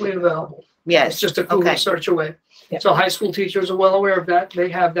publicly available. It's Yes, just a Google okay. search away. Yeah. So high school teachers are well aware of that. They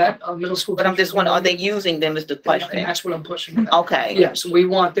have that. Middle school. But I'm just teachers wondering, are know they using them is the that. And question? that's what I'm pushing. Okay, Yes, we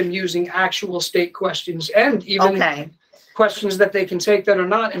want them using actual state questions and even okay, questions that they can take that are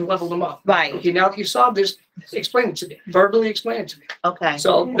not and level them up. right, Okay, now that you solved this, explain it to me, verbally explain it to me. okay,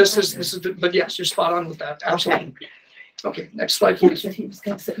 So this is, but yes, you're spot on with that. Absolutely. Okay, next slide, please.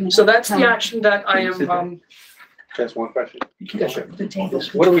 So that's the action that I am, Just one question. yeah, sure. The table.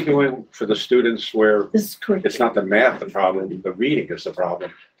 What are we doing for the students where This is correct. it's not the math the problem, the reading is the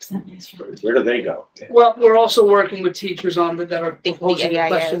problem? Where do they go? Well, we're also working with teachers on that are The posing AIS.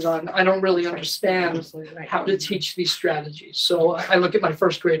 questions on, I don't really understand how to teach these strategies. So I look at my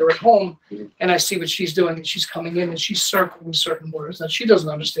first grader at home and I see what she's doing, and she's coming in and she's circling certain words that she doesn't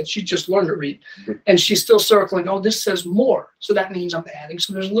understand. She just learned to read. And she's still circling, oh, this says more. So that means I'm adding.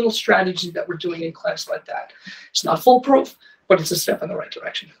 So there's little strategies that we're doing in class like that. It's not foolproof, but it's a step in the right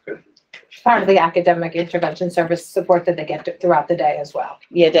direction. Part of the academic intervention service support that they get throughout the day as well.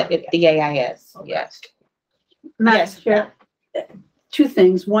 yeah, the AIS, yes. Madam Yes. Chair, two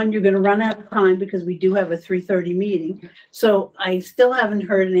things. One, you're gonna run out of time because we do have a 3:30 meeting. So I still haven't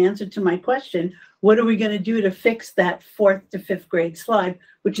heard an answer to my question. What are we gonna do to fix that 4th to 5th grade slide,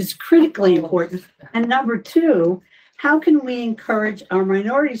 which is critically important? And number two, how can we encourage our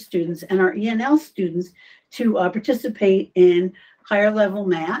minority students and our ENL students to participate in higher level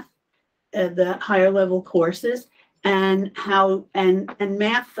math, the higher level courses, and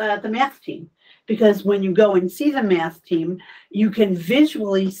math, the math team? Because when you go and see the math team, you can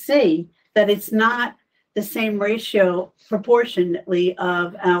visually see that it's not the same ratio proportionately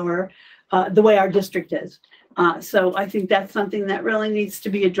of our, the way our district is. So I think that's something that really needs to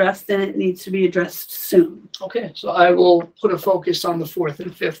be addressed, and it needs to be addressed soon. Okay, so I will put a focus on the 4th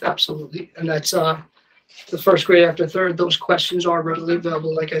and 5th, absolutely. And that's the first grade after third. Those questions are readily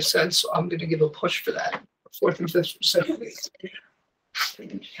available, like I said, so I'm gonna give a push for that, 4th and 5th specifically.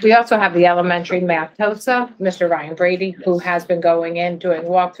 We also have the elementary math TOSA, Mr. Ryan Brady, who has been going in, doing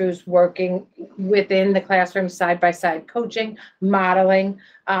walkthroughs, working within the classroom, side-by-side coaching, modeling,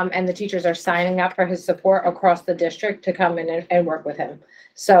 and the teachers are signing up for his support across the district to come in and work with him.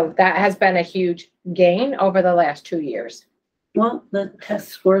 So that has been a huge gain over the last 2 years. Well, the test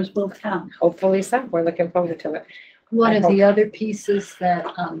scores will tell. Hopefully so. We're looking forward to it. One of the other pieces that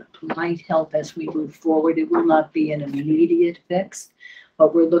might help as we move forward, it will not be an immediate fix,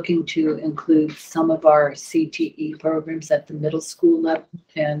 but we're looking to include some of our CTE programs at the middle school level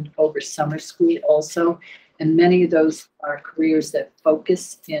and over summer school also. And many of those are careers that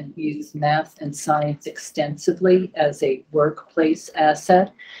focus and use math and science extensively as a workplace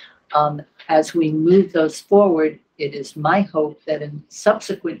asset. As we move those forward, it is my hope that in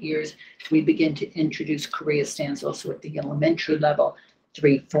subsequent years, we begin to introduce career stands also at the elementary level,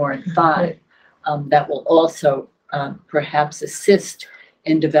 3, 4, and 5. That will also perhaps assist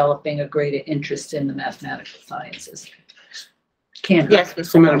in developing a greater interest in the mathematical sciences. Can Yes,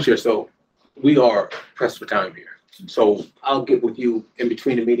 So Madam Chair, so we are pressed for time here. So I'll get with you in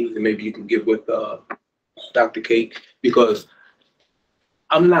between the meetings, and maybe you can get with Dr. Kate, because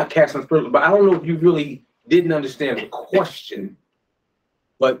I'm not casting aspersions, but I don't know if you really didn't understand the question.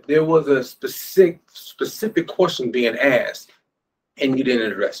 But there was a specific question being asked, and you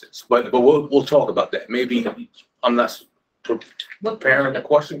didn't address it. But we'll talk about that. Maybe I'm not preparing the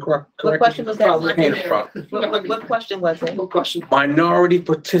question correctly. What question was that? Probably can't problem. What question was it? No question. Minority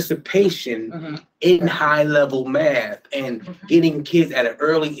participation in high-level math and getting kids at an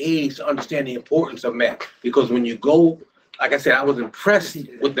early age to understand the importance of math. Because when you go, like I said, I was impressed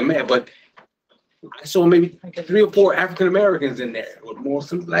with the math, but I saw maybe 3 or 4 African Americans in there, with more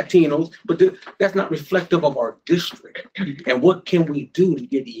some Latinos, but that's not reflective of our district. And what can we do to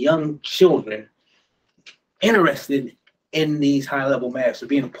get young children interested in these high-level maths, to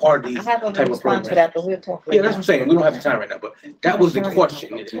being a part of these I have a type of response to programs? that, but we'll talk. Yeah, that's what I'm saying. We don't have the time right now, but that was the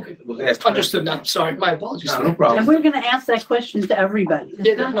question. It was asked. Understood now. Sorry, my apologies. No And problem. we're gonna ask that question to everybody. It's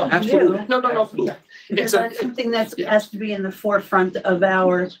Yeah, not no, to absolutely. you, No. Because It's a, that's something that has to be in the forefront of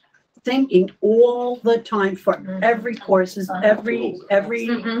our thinking all the time for every courses, every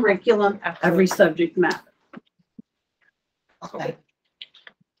curriculum, every subject matter. Okay.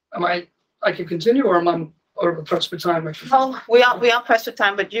 I can continue, or am I or request for time. Oh, we all pressed for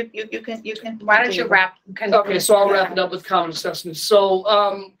time, but you can. Why don't you continue. wrap? Okay, so I'll wrap it up with common assessments.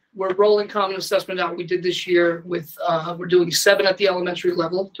 So, we're rolling common assessment out. We did this year with, we're doing 7 at the elementary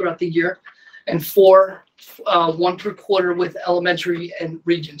level throughout the year and 4, 1 per quarter with elementary and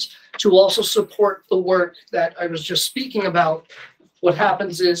regions to also support the work that I was just speaking about. What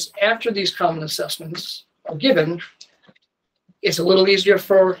happens is after these common assessments are given, it's a little easier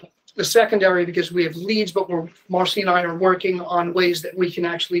for the secondary because we have leads, but Marcy and I are working on ways that we can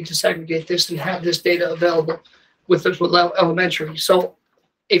actually disaggregate this and have this data available with elementary. So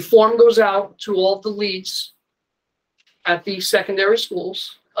a form goes out to all of the leads at the secondary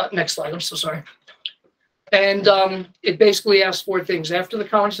schools. Next slide, I'm so sorry. And it basically asks 4 things. After the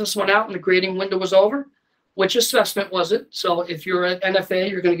common assessment went out and the grading window was over, which assessment was it? So if you're at NFA,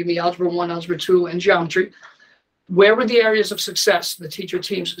 you're going to give me Algebra 1, Algebra 2, and Geometry. Where were the areas of success the teacher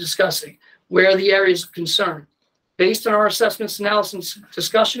teams are discussing? Where are the areas of concern? Based on our assessments, analysis,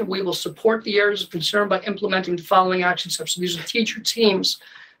 discussion, we will support the areas of concern by implementing the following action steps. So these are teacher teams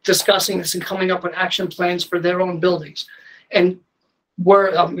discussing this and coming up with action plans for their own buildings. And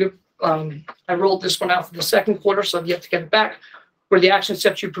I rolled this one out for the second quarter, so I've yet to get it back. Were the action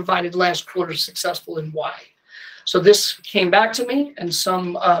steps you provided last quarter successful and why? So this came back to me and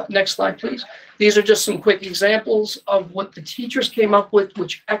some, next slide, please. These are just some quick examples of what the teachers came up with,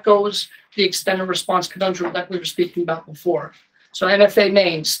 which echoes the extended response conundrum that we were speaking about before. So NFA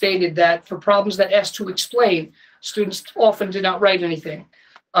Maine stated that for problems that asked to explain, students often did not write anything.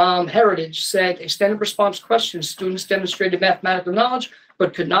 Heritage said extended response questions, students demonstrated mathematical knowledge,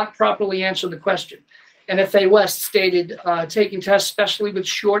 but could not properly answer the question. NFA West stated taking tests, especially with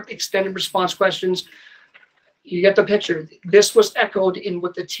short extended response questions. You get the picture. This was echoed in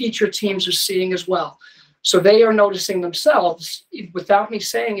what the teacher teams are seeing as well. So they are noticing themselves, without me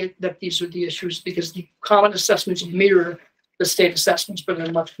saying it, that these are the issues because the common assessments mirror the state assessments, but in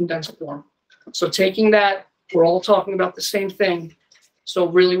a much condensed form. So taking that, we're all talking about the same thing. So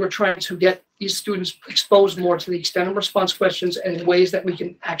really we're trying to get these students exposed more to the extended response questions and in ways that we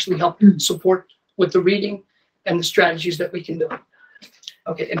can actually help support with the reading and the strategies that we can do.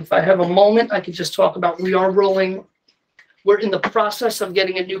 Okay, and if I have a moment, I could just talk about, we're in the process of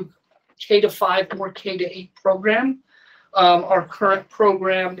getting a new K-5 or K-8 program. Our current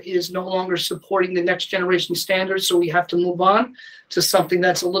program is no longer supporting the next generation standards, so we have to move on to something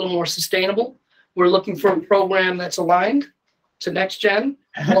that's a little more sustainable. We're looking for a program that's aligned to next gen,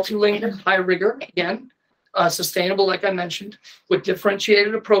 multilingual, high rigor, again, sustainable, like I mentioned, with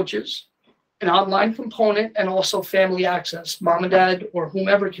differentiated approaches, an online component, and also family access. Mom and dad or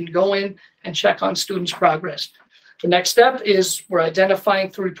whomever can go in and check on students' progress. The next step is we're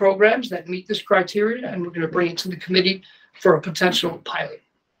identifying 3 programs that meet this criteria, and we're going to bring it to the committee for a potential pilot.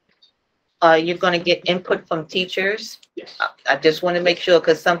 You're going to get input from teachers. Yes. I just want to make sure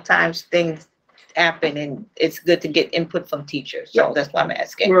because sometimes things happen and it's good to get input from teachers. So Yeah. that's why I'm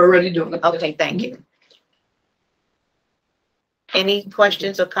asking. We're already doing it. Okay, thank you. Any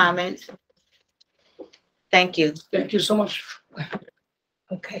questions or comments? Thank you. Thank you so much.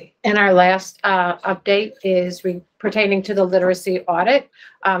 Okay, and our last update is pertaining to the literacy audit.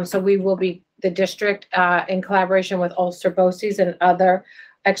 So we will be, the district in collaboration with Ulster BOCES and other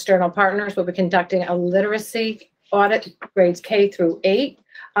external partners will be conducting a literacy audit, grades K through 8,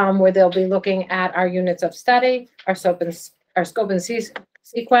 where they'll be looking at our units of study, our scope and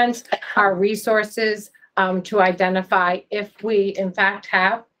sequence, our resources, to identify if we in fact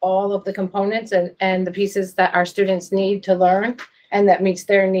have all of the components and the pieces that our students need to learn and that meets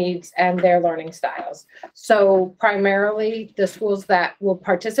their needs and their learning styles. So primarily the schools that will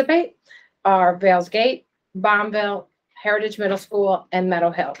participate are Vales Gate, Bombville, Heritage Middle School, and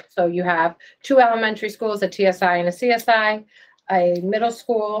Meadow Hill. So you have 2 elementary schools, a TSI and a CSI, a middle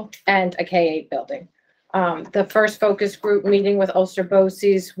school, and a K-8 building. The first focus group meeting with Ulster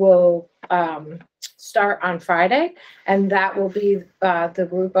BOCES will start on Friday, and that will be the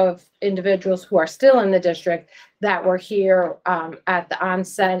group of individuals who are still in the district that were here at the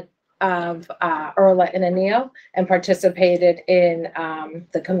onset of Erla and Anil and participated in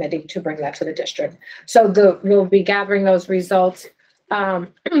the committee to bring that to the district. So we'll be gathering those results by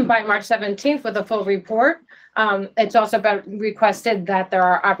March 17th with a full report. It's also been requested that there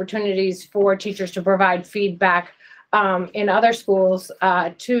are opportunities for teachers to provide feedback in other schools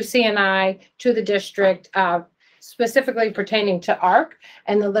to CNI, to the district, specifically pertaining to ARC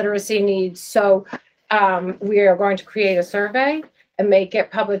and the literacy needs. So we are going to create a survey and make it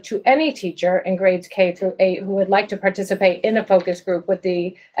public to any teacher in grades K through 8 who would like to participate in a focus group with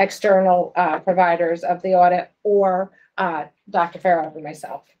the external providers of the audit or Dr. Farrow and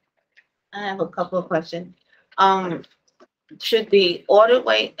myself. I have a couple of questions. should the audit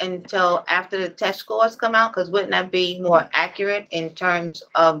wait until after the test scores come out? Because wouldn't that be more accurate in terms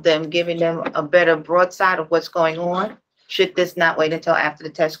of them giving them a better broadside of what's going on? Should this not wait until after the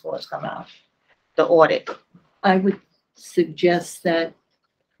test scores come out? The audit? I would suggest that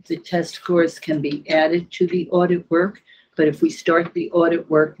the test scores can be added to the audit work, but if we start the audit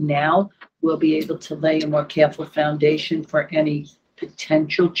work now, we'll be able to lay a more careful foundation for any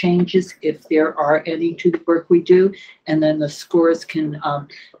potential changes, if there are any, to the work we do, and then the scores can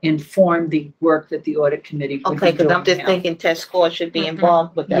inform the work that the audit committee would be Okay, because I'm doing just now. thinking test scores should be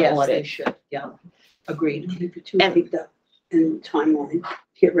involved with that Yes, they audit. should, yeah, agreed. The two picked up in timeline,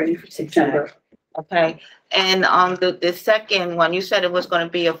 get ready for September. Okay, and the second one, you said it was gonna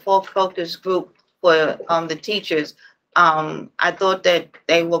be a full focus group for the teachers. I thought that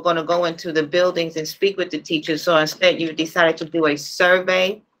they were gonna go into the buildings and speak with the teachers, so instead you decided to do a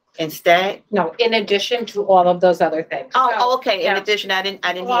survey instead? No, in addition to all of those other things. Oh, So, okay, in yeah. addition, I didn't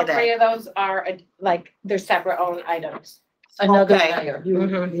All hear three that. of those are like, they're separate own items. Another Okay. layer,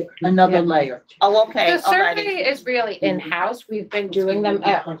 Mhm. another Yeah. layer. Oh, okay, The survey alrighty. is really in-house. We've been doing them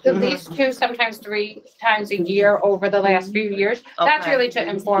at least 2, sometimes 3 times a year over the last few years. That's Okay. really to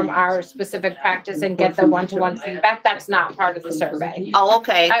inform our specific practice and get the one-to-one feedback. That's not part of the survey. Oh,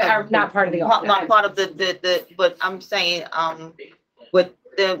 okay. Are not part of the Not audit. part of the, but I'm saying,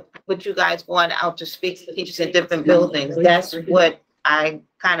 with you guys going out to speak to teachers in different buildings, that's what I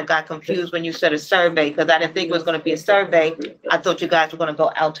kind of got confused when you said a survey, because I didn't think it was gonna be a survey. I thought you guys were gonna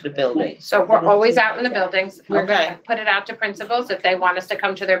go out to the building. So we're always out in the buildings. We're Okay. gonna put it out to principals if they want us to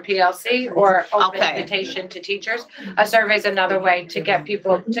come to their PLC or open Okay. invitation to teachers. A survey is another way to get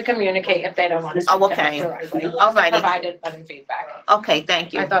people to communicate if they don't want to. Oh, speak to us okay. directly. Alrighty. Provided other feedback. Okay,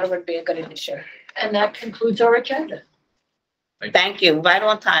 thank I you. thought it would be a good addition. And that concludes our agenda. Thank you. Right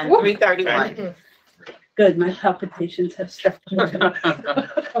on time, Woo. 3:31. Good, my palpitations have stopped.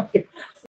 Okay.